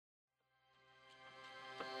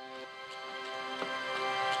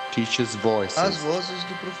Teachers' Voices. As vozes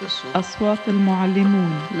do professor. أصوات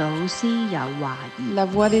المعلمون. La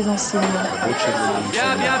voix des enseignants.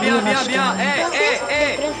 Bien.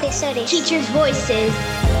 Professores. Teachers' Voices.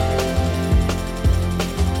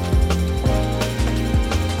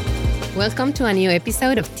 Welcome to a new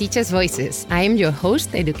episode of Teachers' Voices. I am your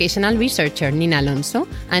host, educational researcher Nina Alonso,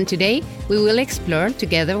 and today we will explore,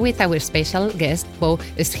 together with our special guest, Bo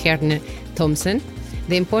Scherne Thomsen,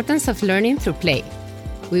 the importance of learning through play.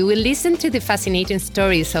 We will listen to the fascinating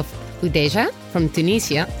stories of Udeja from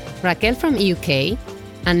Tunisia, Raquel from UK,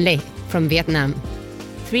 and Le from Vietnam.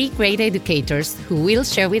 Three great educators who will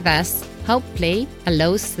share with us how play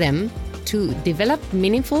allows them to develop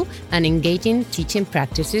meaningful and engaging teaching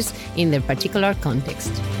practices in their particular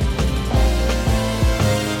context.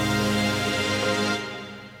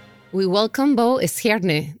 We welcome Bo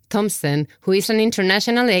Scherne Thomsen, who is an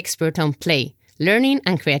international expert on play, learning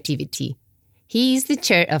and creativity. He is the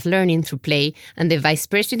chair of Learning Through Play and the vice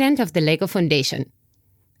president of the Lego Foundation.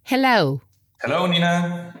 Hello. Hello,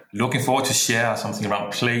 Nina. Looking forward to share something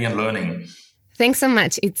around play and learning. Thanks so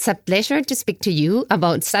much. It's a pleasure to speak to you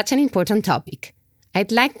about such an important topic.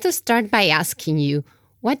 I'd like to start by asking you,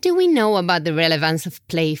 what do we know about the relevance of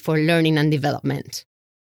play for learning and development?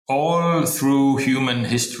 All through human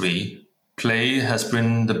history, play has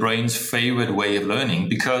been the brain's favorite way of learning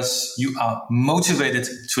because you are motivated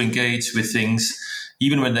to engage with things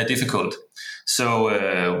even when they're difficult.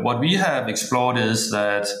 So what we have explored is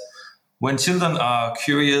that when children are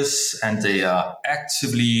curious and they are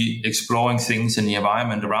actively exploring things in the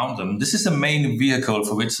environment around them, this is the main vehicle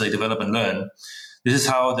for which they develop and learn. This is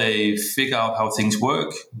how they figure out how things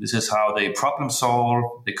work. This is how they problem solve.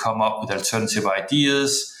 They come up with alternative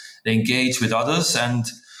ideas. They engage with others. And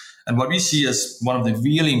what we see as one of the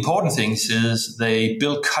really important things is they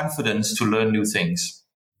build confidence to learn new things.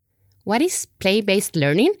 What is play-based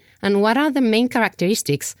learning, and what are the main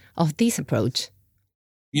characteristics of this approach?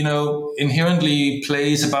 You know, inherently,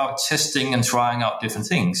 play is about testing and trying out different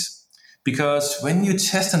things. Because when you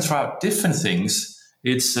test and try out different things,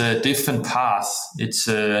 it's a different path, it's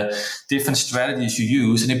different strategies you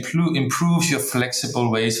use, and it improves your flexible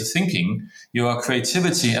ways of thinking, your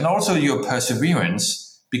creativity, and also your perseverance,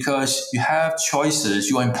 because you have choices,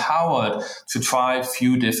 you're empowered to try a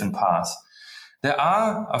few different paths. There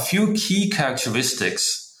are a few key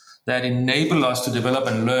characteristics that enable us to develop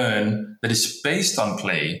and learn that is based on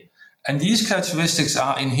play. And these characteristics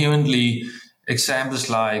are inherently examples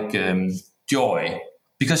like joy,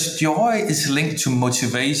 because joy is linked to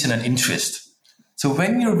motivation and interest. So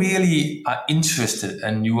when you really are interested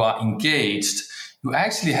and you are engaged, you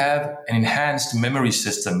actually have an enhanced memory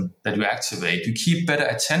system that you activate. You keep better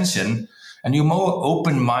attention and you're more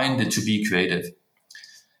open-minded to be creative.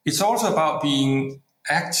 It's also about being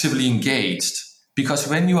actively engaged, because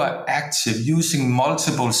when you are active, using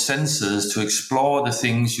multiple senses to explore the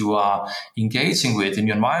things you are engaging with in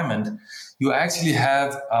your environment, you actually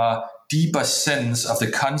have a deeper sense of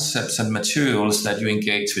the concepts and materials that you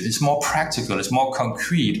engage with. It's more practical, it's more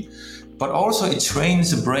concrete, but also it trains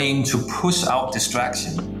the brain to push out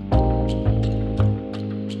distraction.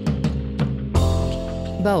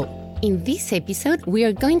 Bo, in this episode, we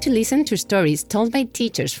are going to listen to stories told by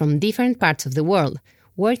teachers from different parts of the world,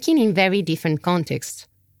 working in very different contexts.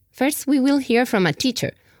 First, we will hear from a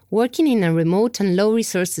teacher working in a remote and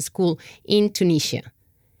low-resource school in Tunisia.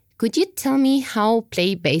 Could you tell me how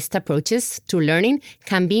play-based approaches to learning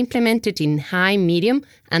can be implemented in high, medium,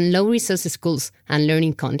 and low-resource schools and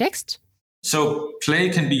learning contexts? So play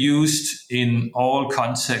can be used in all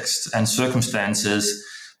contexts and circumstances,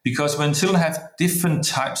 because when children have different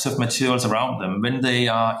types of materials around them, when they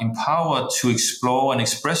are empowered to explore and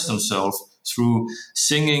express themselves through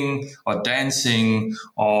singing or dancing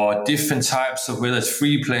or different types of, whether it's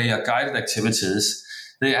free play or guided activities,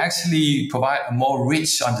 they actually provide a more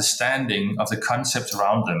rich understanding of the concepts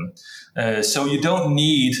around them. So you don't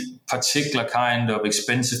need particular kind of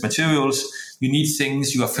expensive materials. You need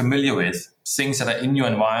things you are familiar with, things that are in your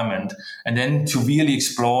environment, and then to really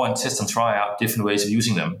explore and test and try out different ways of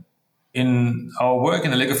using them. In our work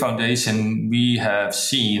in the Lego Foundation, we have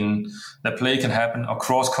seen that play can happen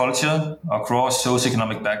across culture, across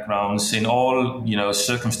socioeconomic backgrounds, in all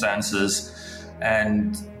circumstances,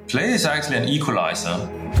 and play is actually an equalizer.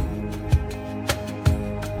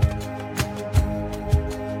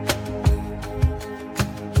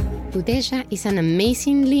 Udeja is an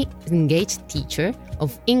amazingly engaged teacher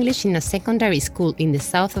of English in a secondary school in the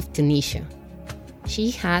south of Tunisia.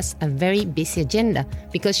 She has a very busy agenda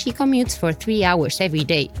because she commutes for 3 hours every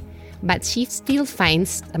day, but she still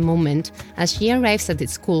finds a moment as she arrives at the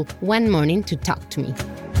school one morning to talk to me.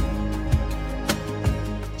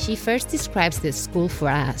 She first describes the school for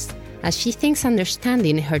us, as she thinks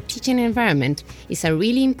understanding her teaching environment is a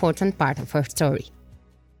really important part of her story.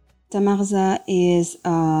 Tamarza is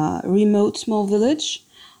a remote small village,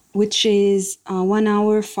 which is 1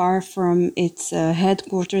 hour far from its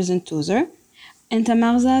headquarters in Tuzar. In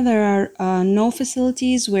Tamarza, there are no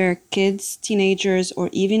facilities where kids, teenagers, or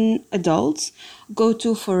even adults go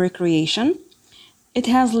to for recreation. It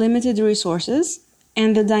has limited resources,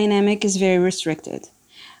 and the dynamic is very restricted.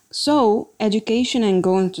 So, education and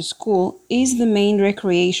going to school is the main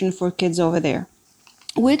recreation for kids over there,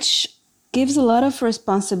 which gives a lot of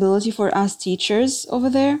responsibility for us teachers over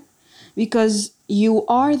there, because you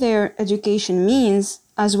are their education means,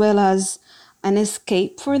 as well as an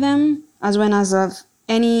escape for them, as well as of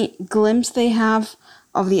any glimpse they have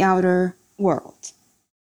of the outer world.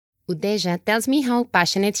 Udeja tells me how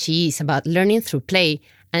passionate she is about learning through play,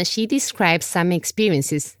 and she describes some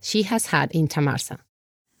experiences she has had in Tamarza.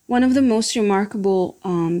 One of the most remarkable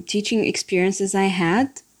teaching experiences I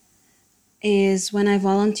had is when I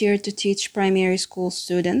volunteered to teach primary school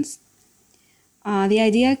students. The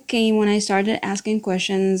idea came when I started asking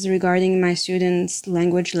questions regarding my students'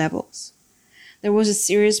 language levels. There was a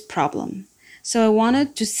serious problem, so I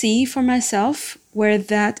wanted to see for myself where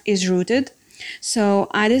that is rooted. So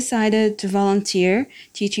I decided to volunteer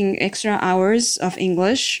teaching extra hours of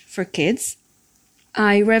English for kids.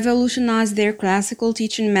 I revolutionized their classical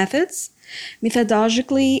teaching methods,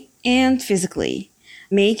 methodologically and physically,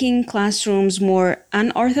 making classrooms more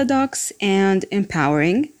unorthodox and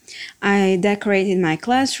empowering. I decorated my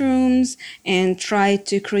classrooms and tried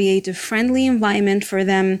to create a friendly environment for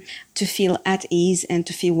them to feel at ease and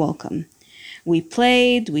to feel welcome. We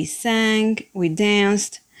played, we sang, we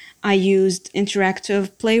danced. I used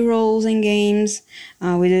interactive play roles and games.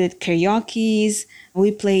 We did karaoke.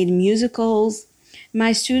 We played musicals.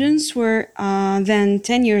 My students were then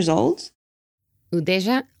 10 years old.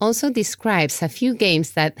 Udeja also describes a few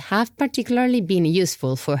games that have particularly been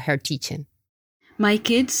useful for her teaching. My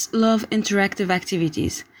kids love interactive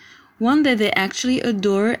activities. One that they actually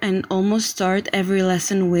adore and almost start every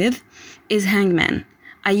lesson with is Hangman.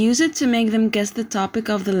 I use it to make them guess the topic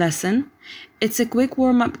of the lesson. It's a quick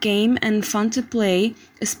warm-up game and fun to play,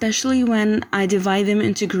 especially when I divide them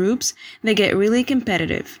into groups. They get really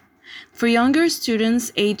competitive. For younger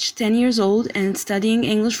students aged 10 years old and studying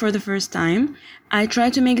English for the first time, I try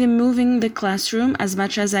to make them move in the classroom as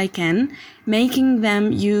much as I can, making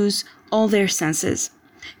them use all their senses.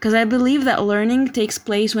 Because I believe that learning takes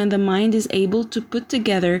place when the mind is able to put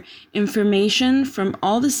together information from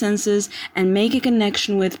all the senses and make a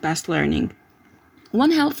connection with past learning.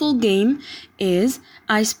 One helpful game is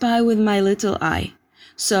I Spy with My Little Eye.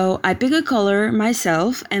 So I pick a color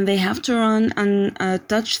myself and they have to run and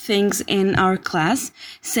touch things in our class,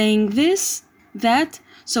 saying this, that,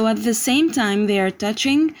 so at the same time they are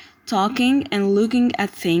touching, talking and looking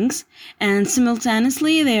at things, and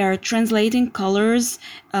simultaneously they are translating colors,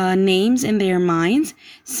 names in their minds,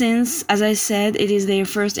 since, as I said, it is their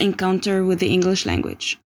first encounter with the English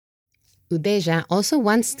language. Udeja also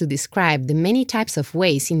wants to describe the many types of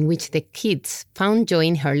ways in which the kids found joy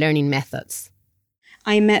in her learning methods.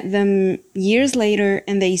 I met them years later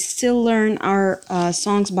and they still learn our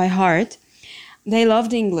songs by heart. They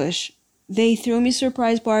loved English. They threw me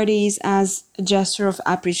surprise parties as a gesture of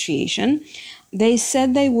appreciation. They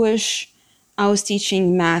said they wish I was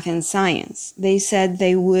teaching math and science. They said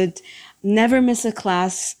they would never miss a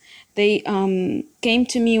class. They came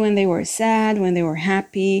to me when they were sad, when they were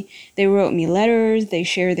happy. They wrote me letters. They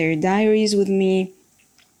shared their diaries with me.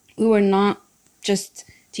 We were not just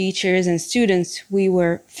teachers and students, we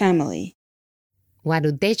were family. What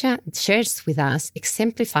Udeja shares with us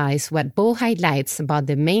exemplifies what Bo highlights about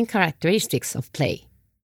the main characteristics of play.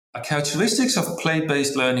 A characteristics of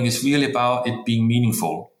play-based learning is really about it being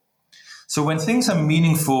meaningful. So when things are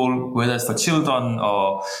meaningful, whether it's for children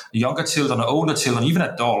or younger children or older children, even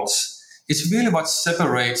adults, it's really what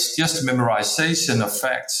separates just memorization of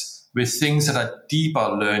facts with things that are deeper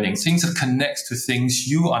learning, things that connect to things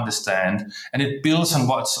you understand, and it builds on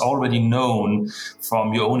what's already known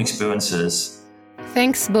from your own experiences.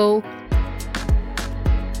 Thanks, Bo.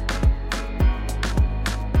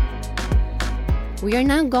 We are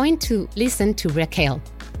now going to listen to Raquel,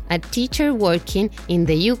 a teacher working in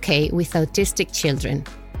the UK with autistic children.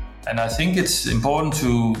 And I think it's important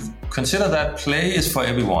to consider that play is for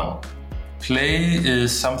everyone. Play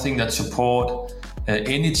is something that supports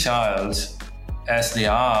any child as they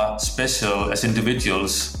are special as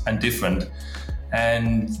individuals and different.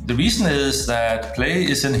 And the reason is that play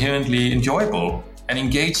is inherently enjoyable and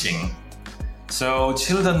engaging. So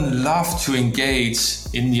children love to engage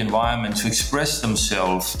in the environment, to express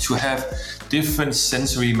themselves, to have different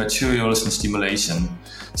sensory materials and stimulation.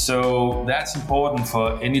 So that's important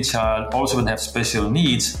for any child, also when they have special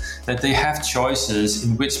needs, that they have choices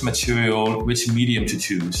in which material, which medium to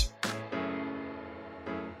choose.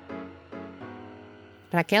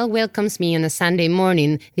 Raquel welcomes me on a Sunday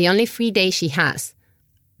morning, the only free day she has.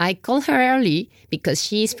 I call her early because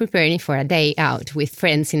she is preparing for a day out with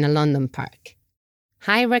friends in a London park.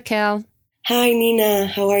 Hi, Raquel. Hi, Nina.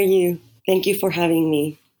 How are you? Thank you for having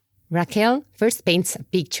me. Raquel first paints a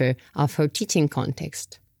picture of her teaching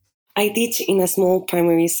context. I teach in a small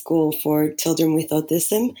primary school for children with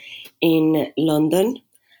autism in London.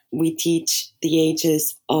 We teach the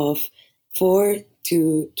ages of 4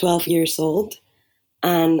 to 12 years old,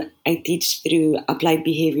 and I teach through applied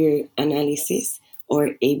behavior analysis, or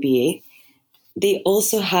ABA. They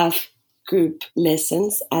also have group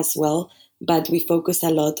lessons as well, but we focus a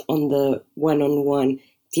lot on the one-on-one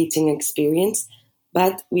teaching experience.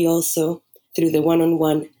 But we also, through the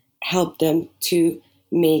one-on-one, help them to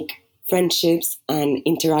make friendships and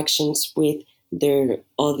interactions with their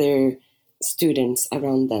other students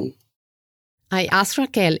around them. I asked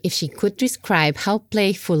Raquel if she could describe how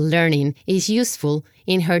playful learning is useful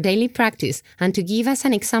in her daily practice and to give us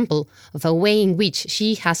an example of a way in which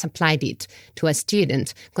she has applied it to a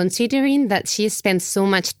student, considering that she spends so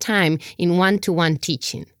much time in one-to-one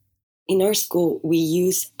teaching. In our school, we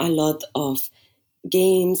use a lot of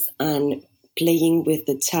games and playing with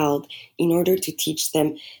the child in order to teach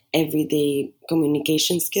them everyday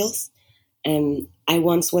communication skills. I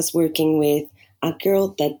once was working with a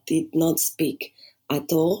girl that did not speak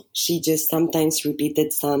at all. She just sometimes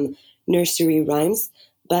repeated some nursery rhymes,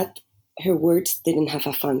 but her words didn't have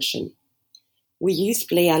a function. We use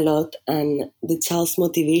play a lot and the child's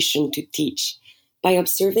motivation to teach. By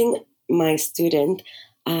observing my student,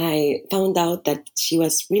 I found out that she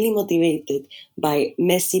was really motivated by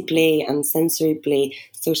messy play and sensory play.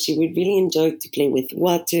 So she would really enjoy to play with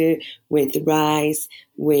water, with rice,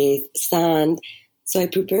 with sand. So I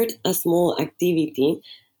prepared a small activity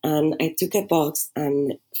and I took a box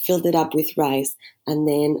and filled it up with rice. And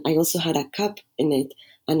then I also had a cup in it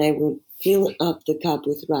and I would fill up the cup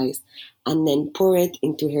with rice and then pour it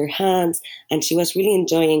into her hands. And she was really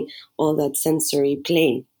enjoying all that sensory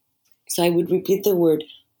play. So I would repeat the word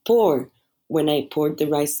pour when I poured the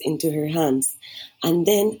rice into her hands. And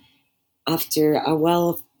then after a while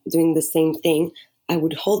of doing the same thing, I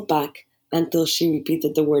would hold back until she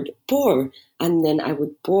repeated the word pour, and then I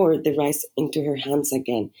would pour the rice into her hands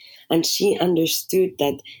again. And she understood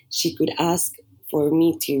that she could ask for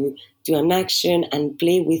me to do an action and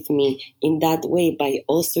play with me in that way by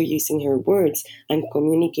also using her words and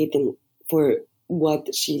communicating for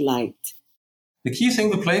what she liked. The key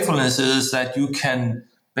thing with playfulness is that you can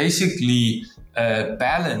basically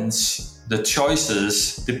balance the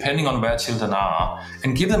choices depending on where children are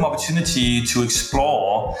and give them opportunity to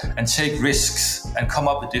explore and take risks and come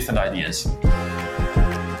up with different ideas.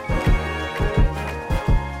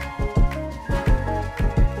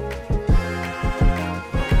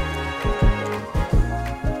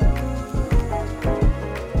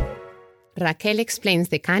 Raquel explains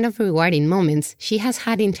the kind of rewarding moments she has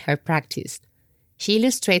had in her practice. She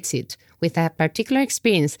illustrates it with a particular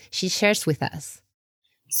experience she shares with us.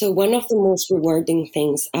 So one of the most rewarding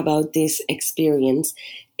things about this experience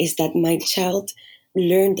is that my child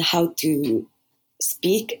learned how to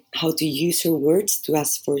speak, how to use her words to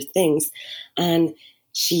ask for things. And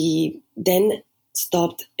she then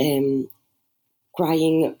stopped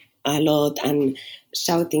crying a lot and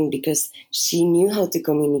shouting because she knew how to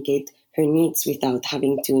communicate her needs without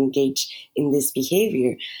having to engage in this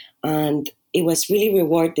behavior. And it was really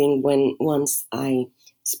rewarding when once I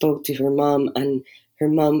spoke to her mom, and her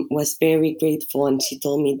mom was very grateful, and she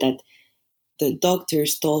told me that the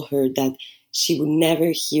doctors told her that she would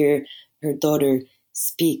never hear her daughter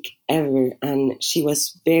speak ever, and she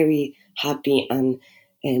was very happy and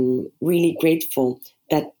really grateful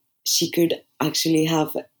that she could actually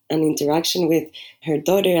have an interaction with her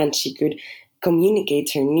daughter and she could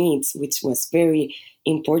communicate her needs, which was very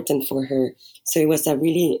important for her. So it was a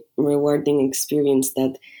really rewarding experience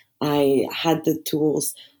that I had the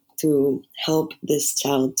tools to help this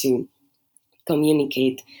child to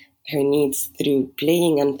communicate her needs through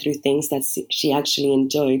playing and through things that she actually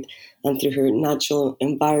enjoyed and through her natural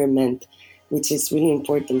environment, which is really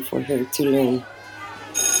important for her to learn.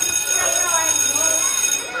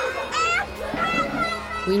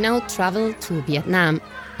 We now travel to Vietnam,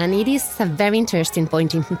 and it is a very interesting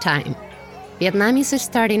point in time. Vietnam is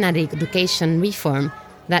starting an education reform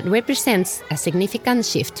that represents a significant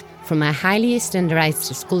shift from a highly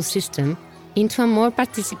standardized school system into a more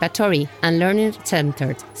participatory and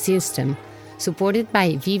learner-centered system supported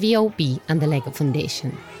by VVOP and the LEGO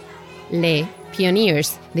Foundation. Le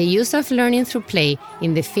pioneers the use of learning through play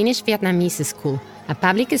in the Finnish Vietnamese School, a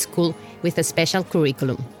public school with a special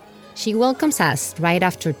curriculum. She welcomes us right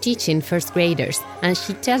after teaching first graders, and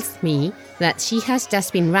she tells me that she has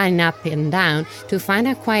just been running up and down to find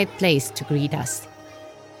a quiet place to greet us.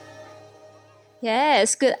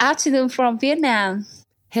 Yes, good afternoon from Vietnam.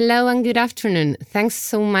 Hello and good afternoon. Thanks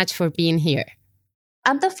so much for being here.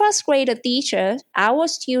 I'm the first grader teacher. Our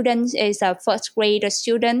student is a first grader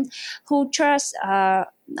student who just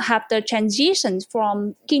have the transition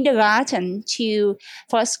from kindergarten to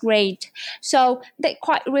first grade. So they're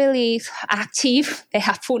quite really active. They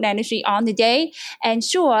have full energy on the day. And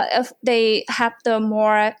sure, if they have the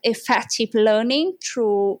more effective learning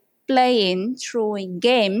through playing, through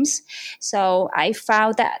games. So I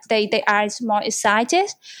found that they are more excited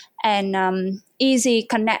and easy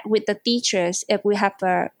connect with the teachers if we have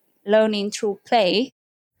learning through play.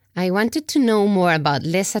 I wanted to know more about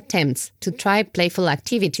Le's attempts to try playful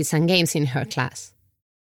activities and games in her class.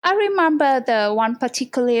 I remember the one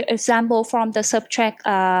particular example from the subject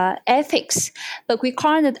ethics, but we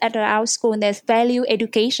call it at our school there's value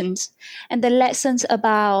educations and the lessons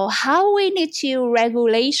about how we need to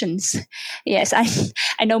regulations. Yes,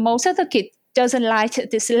 I know most of the kids doesn't like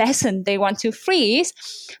this lesson. They want to freeze.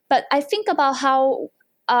 But I think about how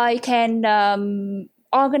I can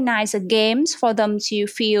organize games for them to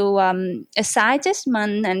feel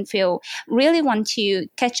excitement and feel really want to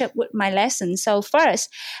catch up with my lesson. So first,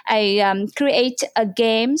 I create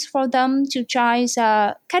games for them to try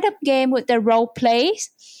a kind of game with the role plays.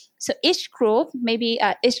 So each group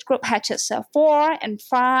has just 4 and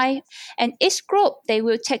 5, and each group they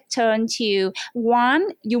will take turn to one.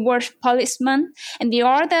 You were policeman, and the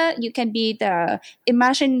other you can be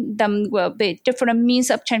imagine them will be different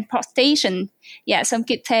means of transportation. Yeah, some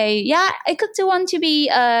kids say, yeah, I could want to be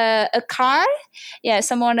a car. Yeah,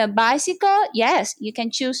 someone a bicycle. Yes, you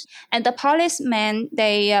can choose. And the policeman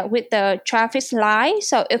they with the traffic light.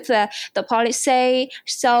 So if the police say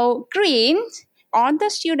so green. On the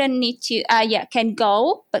student need to can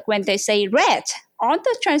go, but when they say red on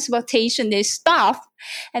the transportation they stop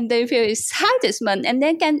and they feel excitement and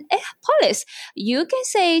then can police you can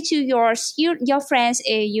say to your friends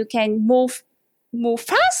you can move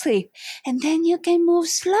fastly and then you can move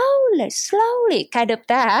slowly kind of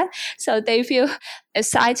that. So they feel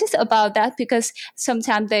excited about that because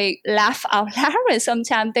sometimes they laugh out loud and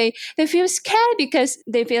sometimes they feel scared because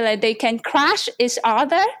they feel like they can crash each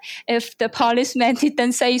other if the policeman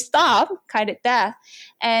didn't say stop, kind of that.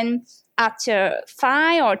 And after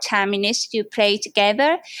 5 or 10 minutes to play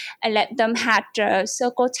together, I let them have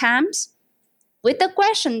circle times with the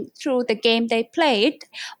question through the game they played.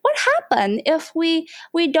 What happened if we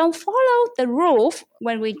don't follow the rule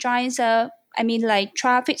when we join like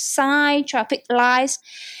traffic sign, traffic lights,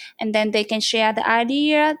 and then they can share the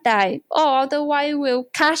idea that otherwise we'll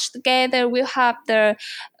catch together, we'll have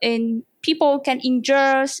people can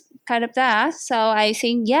injure, kind of that. So I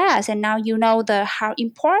think yes, and now you know how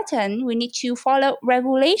important we need to follow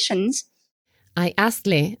regulations. I asked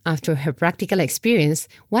Le, after her practical experience,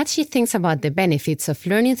 what she thinks about the benefits of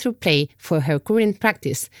learning through play for her current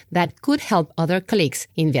practice that could help other colleagues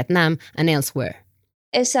in Vietnam and elsewhere.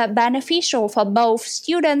 It's beneficial for both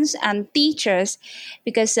students and teachers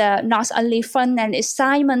because not only fun and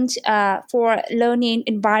excitement for learning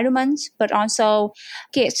environments, but also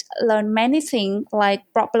kids learn many things like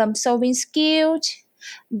problem-solving skills,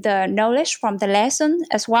 the knowledge from the lesson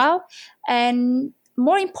as well, and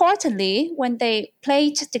more importantly, when they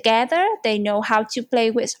play together, they know how to play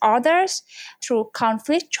with others through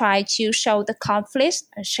conflict, try to show the conflict,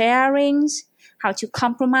 sharings, how to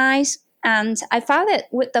compromise. And I found that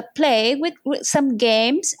with the play, with some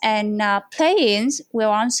games and playings, will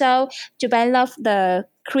also develop the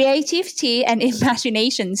creativity and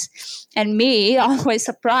imaginations. And me always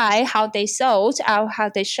surprised how they show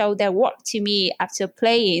their work to me after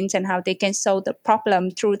playing and how they can solve the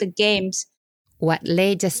problem through the games. What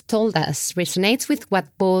Le just told us resonates with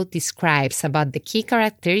what Bo describes about the key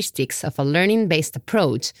characteristics of a learning-based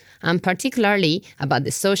approach, and particularly about the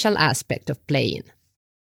social aspect of playing.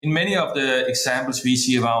 In many of the examples we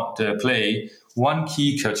see about play, one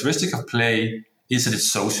key characteristic of play is that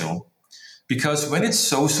it's social. Because when it's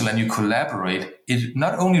social and you collaborate, it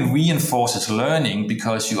not only reinforces learning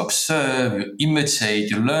because you observe, you imitate,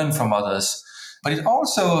 you learn from others, but it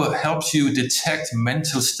also helps you detect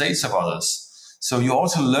mental states of others. So you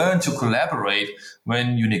also learn to collaborate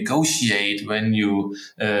when you negotiate, when you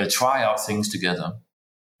try out things together.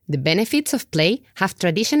 The benefits of play have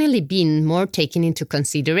traditionally been more taken into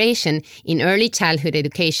consideration in early childhood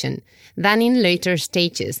education than in later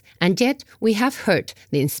stages, and yet we have heard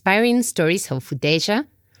the inspiring stories of Fudeja,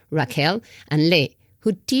 Raquel, and Le,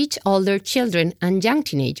 who teach older children and young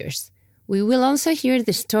teenagers. We will also hear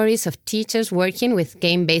the stories of teachers working with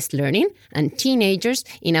game-based learning and teenagers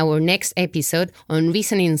in our next episode on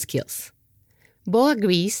reasoning skills. Bo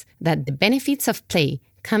agrees that the benefits of play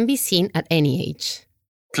can be seen at any age.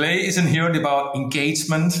 Play is inherently about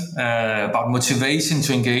engagement, about motivation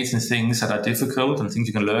to engage in things that are difficult and things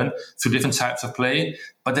you can learn through different types of play.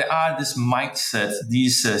 But there are this mindset,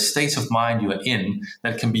 these states of mind you are in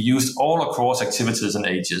that can be used all across activities and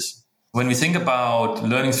ages. When we think about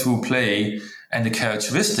learning through play and the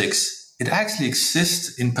characteristics, it actually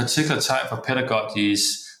exists in particular type of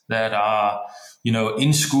pedagogies that are,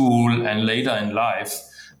 in school and later in life,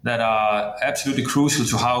 that are absolutely crucial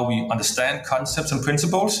to how we understand concepts and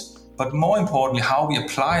principles, but more importantly, how we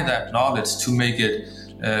apply that knowledge to make it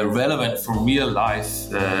relevant for real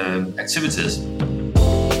life activities.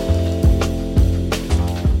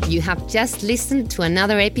 You have just listened to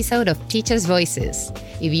another episode of Teachers' Voices.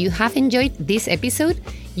 If you have enjoyed this episode,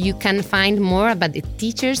 you can find more about the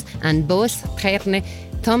teachers and Bo Stjerne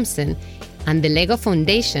Thomsen and the LEGO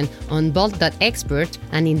Foundation on bold.expert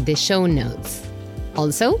and in the show notes.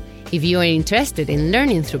 Also, if you are interested in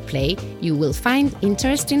learning through play, you will find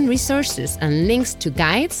interesting resources and links to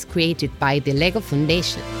guides created by the LEGO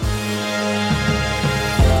Foundation.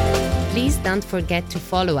 Please don't forget to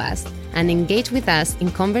follow us and engage with us in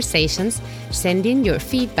conversations, sending your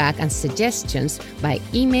feedback and suggestions by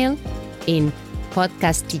email in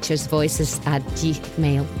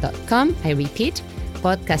podcastteachersvoices@gmail.com. I repeat,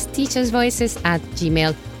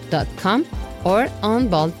 podcastteachersvoices@gmail.com or on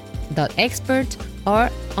bold.expert or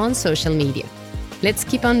on social media. Let's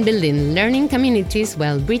keep on building learning communities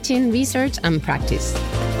while bridging research and practice.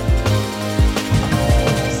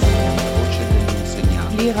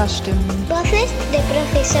 Lehrerstimme. Voces de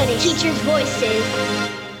profesores. Teachers' voices.